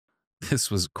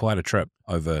This was quite a trip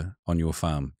over on your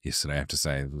farm yesterday, I have to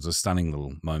say. It was a stunning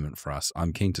little moment for us.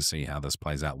 I'm keen to see how this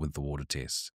plays out with the water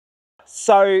test.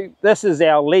 So this is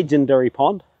our legendary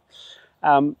pond.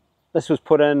 This was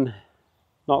put in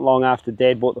not long after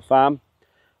Dad bought the farm.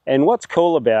 And what's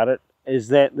cool about it is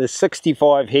that there's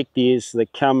 65 hectares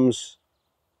that comes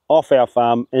off our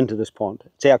farm into this pond.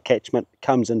 It's our catchment,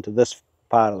 comes into this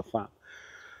part of the farm.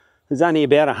 There's only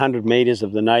about 100 metres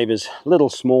of the neighbour's little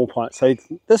small pond. So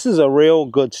this is a real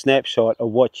good snapshot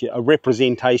of a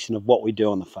representation of what we do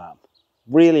on the farm.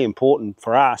 Really important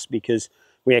for us because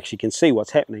we actually can see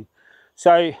what's happening.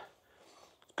 So it's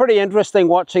pretty interesting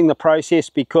watching the process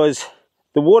because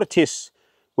the water tests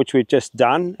which we've just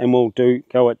done, and we'll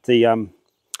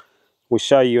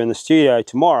show you in the studio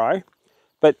tomorrow.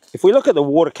 But if we look at the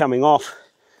water coming off,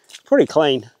 it's pretty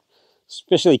clean.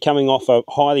 Especially coming off a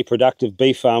highly productive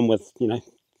beef farm with,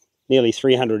 nearly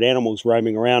 300 animals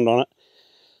roaming around on it.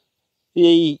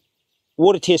 The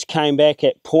water test came back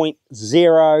at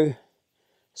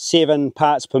 0.07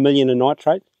 parts per million of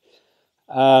nitrate.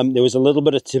 There was a little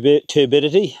bit of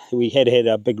turbidity. We had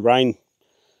a big rain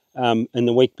in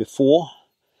the week before.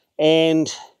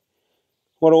 And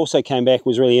what also came back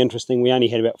was really interesting. We only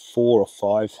had about 4 or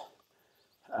 5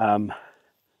 the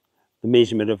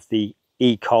measurement of the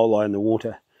E. coli in the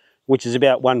water, which is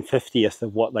about 1/50th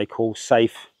of what they call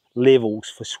safe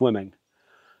levels for swimming.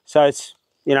 So it's,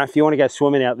 if you want to go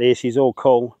swimming out there, she's all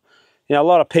cool. A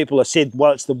lot of people have said,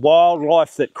 well, it's the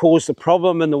wildlife that caused the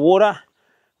problem in the water.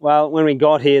 Well, when we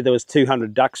got here, there was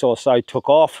 200 ducks or so took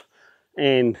off,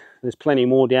 and there's plenty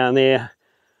more down there.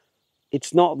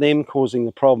 It's not them causing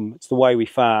the problem, it's the way we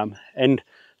farm. And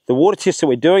the water test that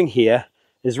we're doing here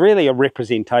is really a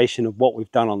representation of what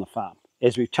we've done on the farm.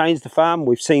 As we've changed the farm,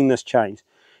 we've seen this change.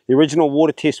 The original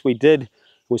water test we did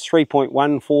was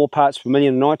 3.14 parts per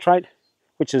million of nitrate,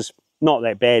 which is not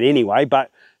that bad anyway,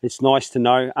 but it's nice to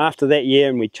know. After that year,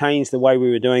 and we changed the way we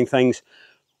were doing things,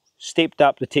 stepped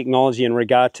up the technology in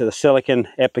regard to the silicon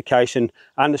application,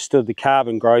 understood the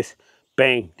carbon growth,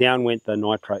 bang, down went the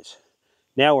nitrates.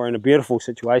 Now we're in a beautiful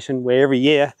situation where every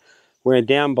year we're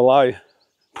down below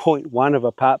 0.1 of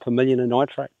a part per million of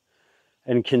nitrate.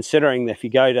 And considering that if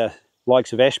you go to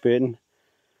likes of Ashburton,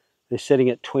 they're sitting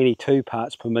at 22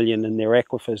 parts per million in their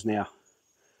aquifers now.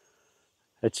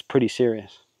 It's pretty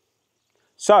serious.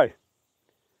 So,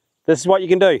 this is what you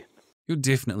can do. You're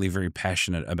definitely very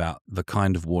passionate about the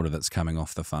kind of water that's coming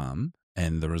off the farm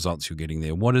and the results you're getting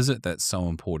there. What is it that's so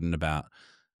important about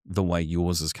the way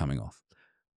yours is coming off?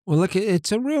 Well, look,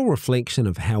 it's a real reflection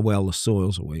of how well the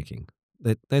soils are working.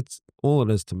 That's all it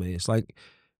is to me. It's like,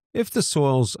 if the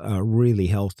soils are really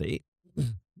healthy,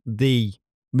 the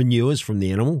manures from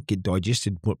the animal get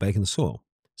digested and put back in the soil.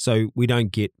 So we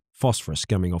don't get phosphorus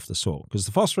coming off the soil, because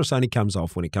the phosphorus only comes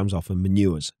off when it comes off in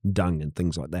manures, dung and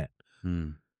things like that.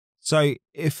 So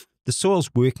if the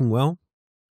soil's working well,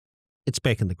 it's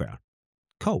back in the ground.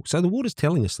 Cool. So the water's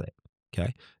telling us that.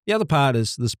 Okay. The other part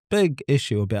is this big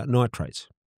issue about nitrates.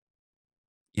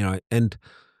 And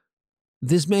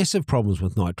there's massive problems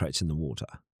with nitrates in the water.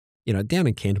 Down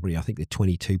in Canterbury, I think they're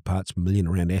 22 parts per million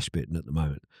around Ashburton at the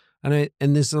moment. And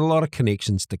there's a lot of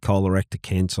connections to colorectal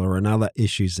cancer and other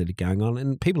issues that are going on,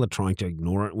 and people are trying to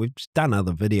ignore it. We've done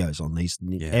other videos on these.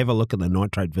 Have a look at the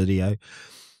nitrate video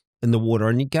in the water,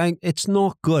 and you're going, it's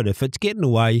not good. If it's getting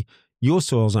away, your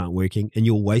soils aren't working and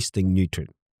you're wasting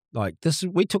nutrient. Like this,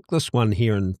 we took this one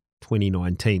here in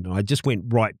 2019. I just went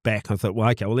right back. I thought, well,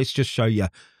 okay, let's just show you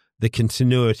the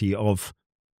continuity of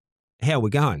how we're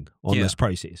going on this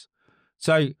process.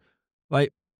 So,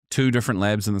 like, 2 different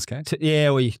labs in this case?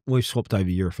 We've swapped over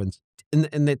urethans.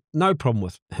 And that, no problem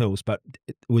with hills, but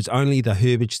it was only the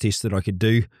herbage test that I could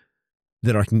do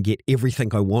that I can get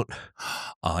everything I want.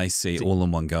 I see, all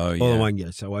in one go. All in one go.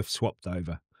 So I've swapped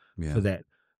over for that.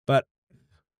 But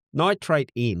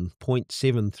nitrate N,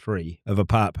 0.73 of a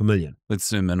part per million. Let's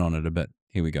zoom in on it a bit.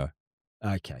 Here we go.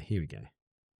 Okay, here we go.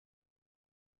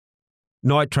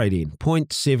 Nitrate N,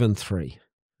 0.73.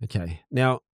 Okay,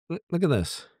 now look at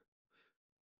this.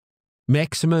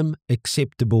 Maximum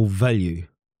acceptable value,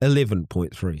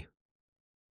 11.3.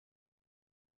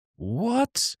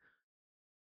 What?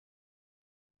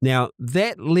 Now,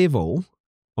 that level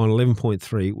on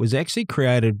 11.3 was actually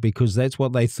created because that's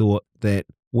what they thought, that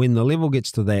when the level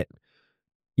gets to that,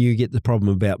 you get the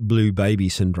problem about blue baby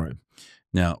syndrome.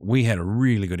 Now, we had a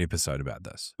really good episode about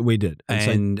this. We did.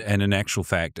 And in actual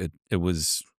fact, it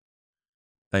was,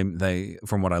 they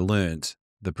from what I learnt,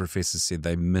 the professor said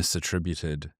they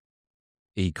misattributed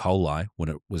E. coli when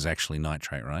it was actually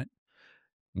nitrate, right?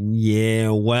 Yeah,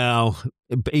 well,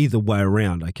 either way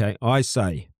around, okay? I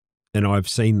say, and I've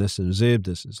seen this and observed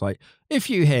this, it's like, if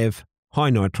you have high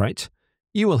nitrates,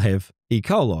 you will have E.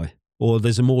 coli, or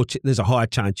there's a higher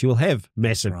chance you will have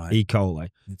massive Right. E. coli.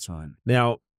 That's right.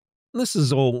 Now, this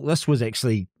was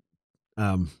actually,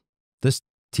 this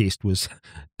test was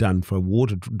done for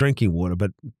drinking water,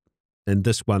 and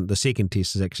this one, the second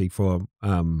test is actually for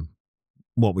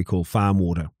what we call farm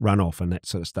water runoff and that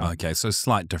sort of stuff. Okay, so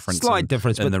slight difference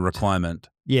in the requirement.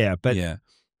 Yeah, but Yeah.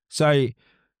 so,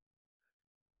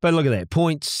 but look at that,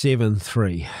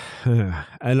 0.73.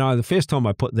 And the first time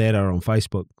I put that out on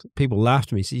Facebook, people laughed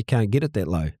at me, said, you can't get it that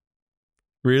low.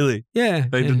 Really? Yeah.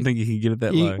 They didn't think you could get it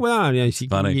that low. Well,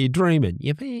 funny. you're dreaming.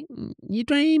 You're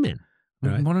dreaming.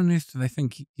 Right? What on earth do they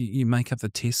think you make up the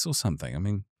tests or something? I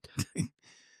mean,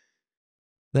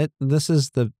 this is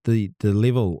the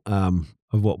level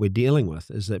of what we're dealing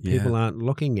with, is that people aren't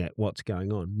looking at what's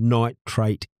going on.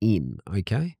 Nitrate in,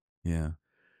 okay? yeah.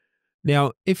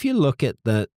 Now, if you look at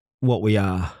what we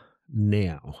are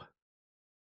now,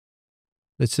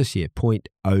 it's this year,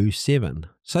 0.07.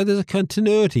 So there's a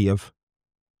continuity of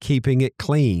keeping it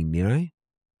clean, you know?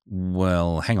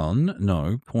 Well, hang on.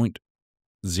 No,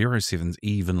 0.07's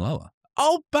even lower.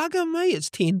 Oh, bugger me. It's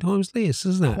 10 times less,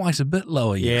 isn't it? Quite a bit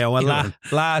lower. Yeah, well,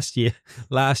 last year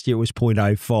it was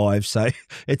 0.05, so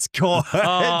it's quite.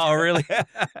 Oh, really?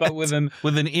 But with an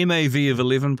MAV of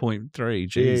 11.3,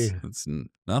 geez, it's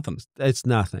nothing. It's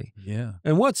nothing. Yeah.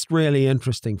 And what's really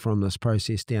interesting from this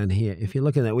process down here, if you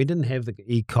look at that, we didn't have the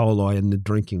E. coli in the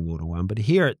drinking water one, but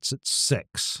here it's at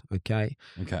 6, okay?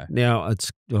 Okay. Now it's,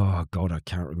 oh, God, I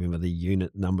can't remember the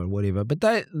unit number, whatever, but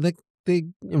the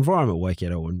Environment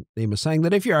Waikato and them are saying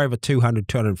that if you're over 200,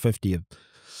 250 of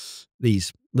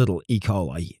these little E.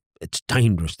 coli, it's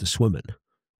dangerous to swim in.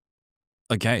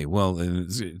 Okay, well,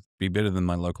 it'd be better than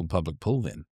my local public pool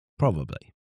then.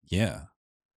 Probably. Yeah.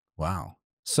 Wow.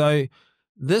 So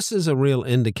this is a real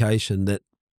indication that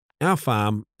our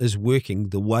farm is working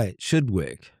the way it should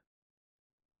work.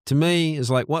 To me, it's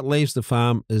like what leaves the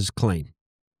farm is clean.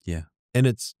 Yeah. And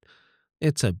it's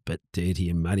a bit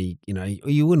dirty and muddy, you know,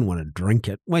 you wouldn't want to drink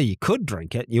it. Well, you could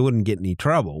drink it. You wouldn't get any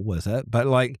trouble with it. But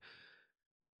like,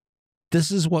 this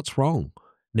is what's wrong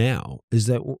now, is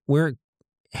that we're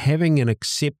having an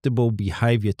acceptable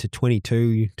behavior to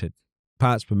 22 to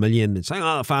parts per million and saying,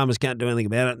 oh, farmers can't do anything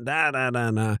about it.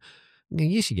 Da.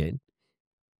 Yes, you can.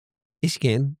 Yes, you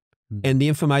can. And the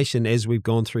information, as we've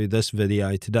gone through this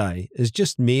video today, is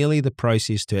just merely the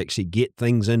process to actually get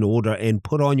things in order and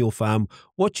put on your farm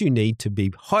what you need to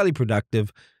be highly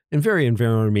productive and very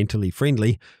environmentally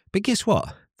friendly. But guess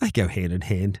what? They go hand in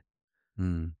hand.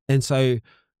 Mm. And so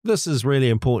this is really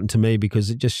important to me because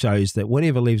it just shows that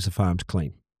whatever leaves the farm's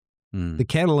clean. Mm. The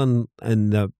cattle and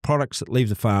the products that leave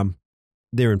the farm,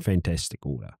 they're in fantastic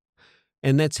order.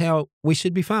 And that's how we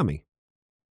should be farming.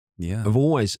 Yeah. I've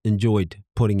always enjoyed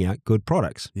putting out good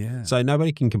products. Yeah. So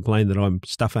nobody can complain that I'm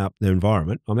stuffing up the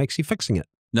environment. I'm actually fixing it.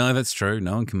 No, that's true.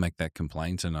 No one can make that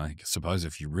complaint. And I suppose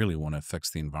if you really want to fix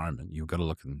the environment, you've got to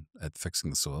look at fixing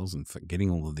the soils and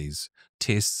getting all of these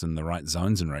tests in the right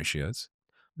zones and ratios.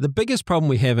 The biggest problem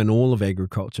we have in all of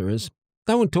agriculture is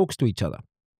no one talks to each other.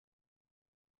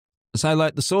 So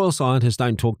like the soil scientists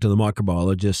don't talk to the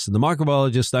microbiologists, and the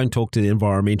microbiologists don't talk to the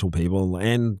environmental people,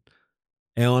 and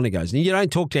on it goes. And you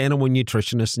don't talk to animal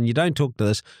nutritionists, and you don't talk to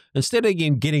this. Instead of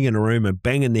getting in a room and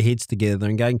banging their heads together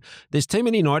and going, there's too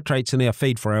many nitrates in our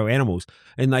feed for our animals.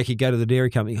 And they could go to the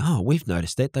dairy company, oh, we've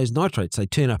noticed that. Those nitrates, they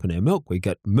turn up in our milk. We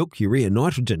got milk urea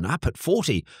nitrogen up at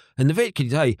 40. And the vet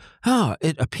could say, oh,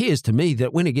 it appears to me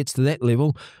that when it gets to that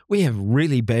level, we have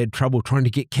really bad trouble trying to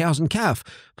get cows and calf.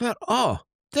 But, oh,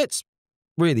 that's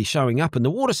really showing up in the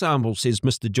water sample, says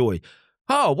Mr. Joy.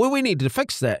 Oh, well, we need to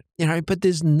fix that, you know, but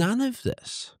there's none of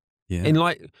this. Yeah. And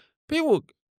like, people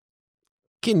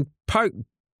can poke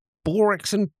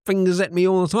borax and fingers at me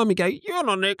all the time and go, you're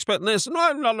not an expert in this, and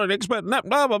I'm not an expert in that,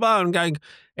 blah, blah, blah. And going,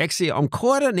 actually, I'm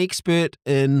quite an expert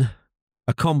in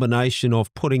a combination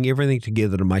of putting everything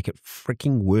together to make it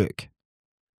freaking work.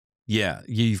 Yeah,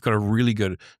 you've got a really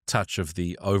good touch of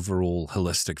the overall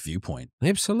holistic viewpoint.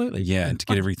 Absolutely. Yeah, and to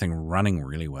get everything running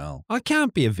really well. I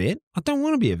can't be a vet. I don't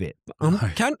want to be a vet.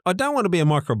 I don't want to be a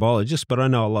microbiologist, but I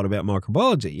know a lot about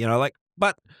microbiology, you know, like,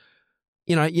 but,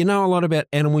 you know a lot about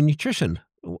animal nutrition.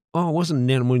 Oh, I wasn't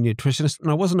an animal nutritionist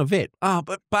and I wasn't a vet. Oh,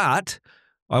 but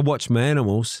I watch my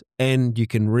animals, and you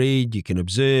can read, you can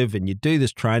observe, and you do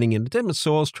this training, and it's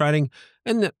soils training,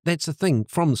 and that's the thing.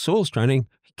 From the soils training,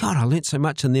 God, I learnt so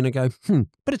much, and then I go,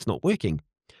 but it's not working.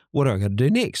 What do I got to do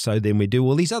next? So then we do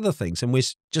all these other things, and we're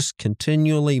just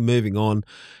continually moving on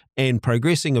and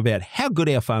progressing about how good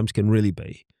our farms can really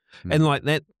be. And like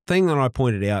that thing that I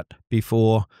pointed out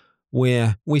before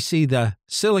where we see the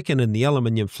silicon and the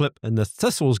aluminium flip and the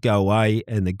thistles go away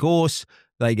and the gorse,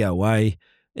 they go away.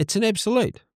 It's an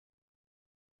absolute.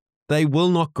 They will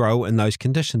not grow in those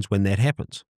conditions when that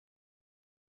happens.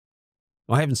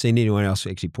 I haven't seen anyone else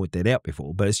actually point that out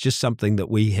before, but it's just something that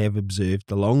we have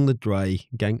observed along the way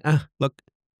going, look,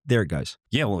 there it goes.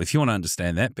 Yeah, well, if you want to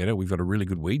understand that better, we've got a really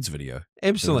good weeds video.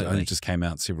 Absolutely. It just came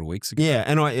out several weeks ago. Yeah,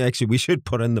 and we should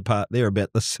put in the part there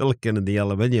about the silicon and the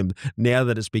aluminium now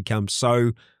that it's become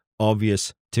so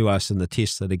obvious to us in the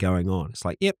tests that are going on. It's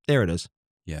like, yep, there it is.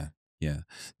 Yeah.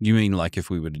 You mean like if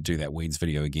we were to do that weeds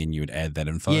video again, you would add that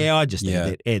info? Yeah, I just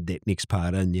add that next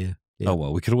part in, yeah. Oh,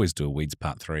 well, we could always do a weeds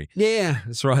part 3. Yeah,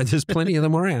 that's right. There's plenty of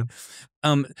them around.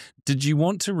 Did you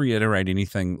want to reiterate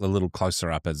anything a little closer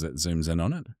up as it zooms in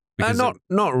on it?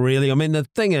 Not really. I mean, the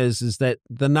thing is that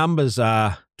the numbers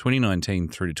are 2019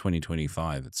 through to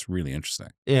 2025. It's really interesting.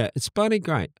 Yeah, it's bloody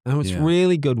great. It's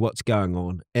really good what's going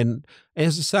on. And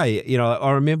as I say,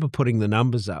 I remember putting the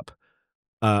numbers up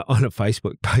on a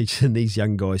Facebook page, and these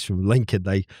young guys from Lincoln,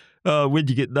 where'd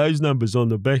you get those numbers on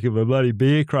the back of a bloody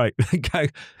beer crate? They go,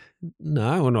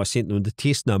 no, and I sent them the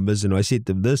test numbers, and I sent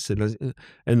them this, and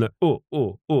and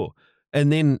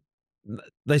then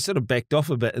they sort of backed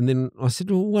off a bit, and then I said,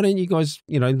 well, why don't you guys,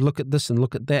 look at this and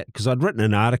look at that? Because I'd written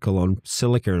an article on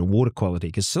silica and water quality,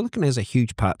 because silicon has a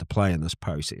huge part to play in this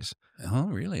process. Oh,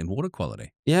 really? In water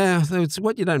quality? Yeah, it's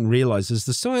what you don't realise is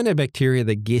the cyanobacteria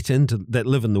that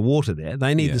live in the water there,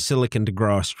 they need the silicon to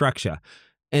grow a structure.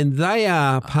 And they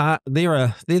are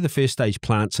they're the first stage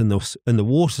plants in the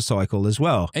water cycle as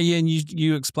well. Yeah, and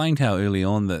you explained how early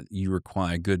on that you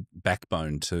require good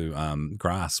backbone to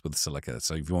grass with silica.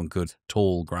 So if you want good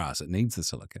tall grass, it needs the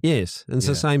silica. Yes, and it's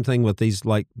the same thing with these,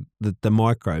 like the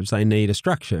microbes. They need a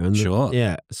structure. And sure.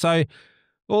 Yeah. So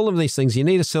all of these things, you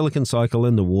need a silicon cycle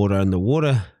in the water, and the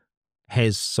water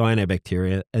has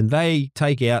cyanobacteria, and they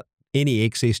take out any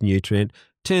excess nutrient,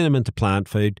 turn them into plant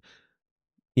food.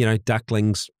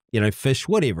 Ducklings, fish,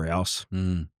 whatever else.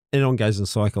 And it on goes in a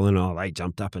cycle, and they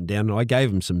jumped up and down. And I gave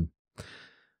them some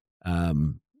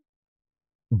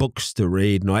books to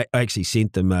read, and I actually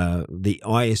sent them the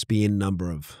ISBN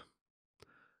number of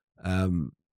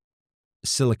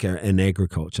silica in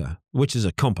agriculture, which is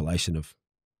a compilation of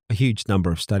a huge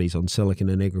number of studies on silicon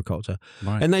in agriculture.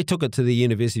 Right. And they took it to the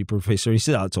university professor, and he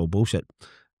said, it's all bullshit.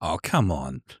 Oh, come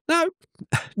on. No,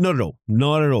 not at all.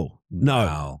 Not at all. No.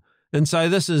 Wow. And so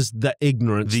this is the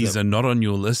ignorance. These are not on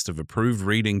your list of approved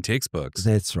reading textbooks.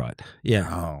 That's right. Yeah.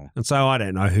 Oh. And so I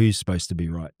don't know who's supposed to be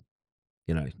right,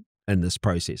 in this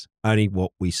process. Only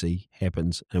what we see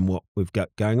happens and what we've got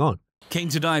going on. Keen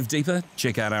to dive deeper?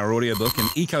 Check out our audiobook and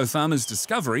EcoFarmer's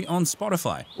Discovery on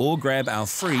Spotify, or grab our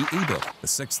free ebook, The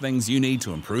 6 Things You Need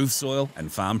to Improve Soil and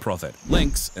Farm Profit.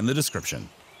 Links in the description.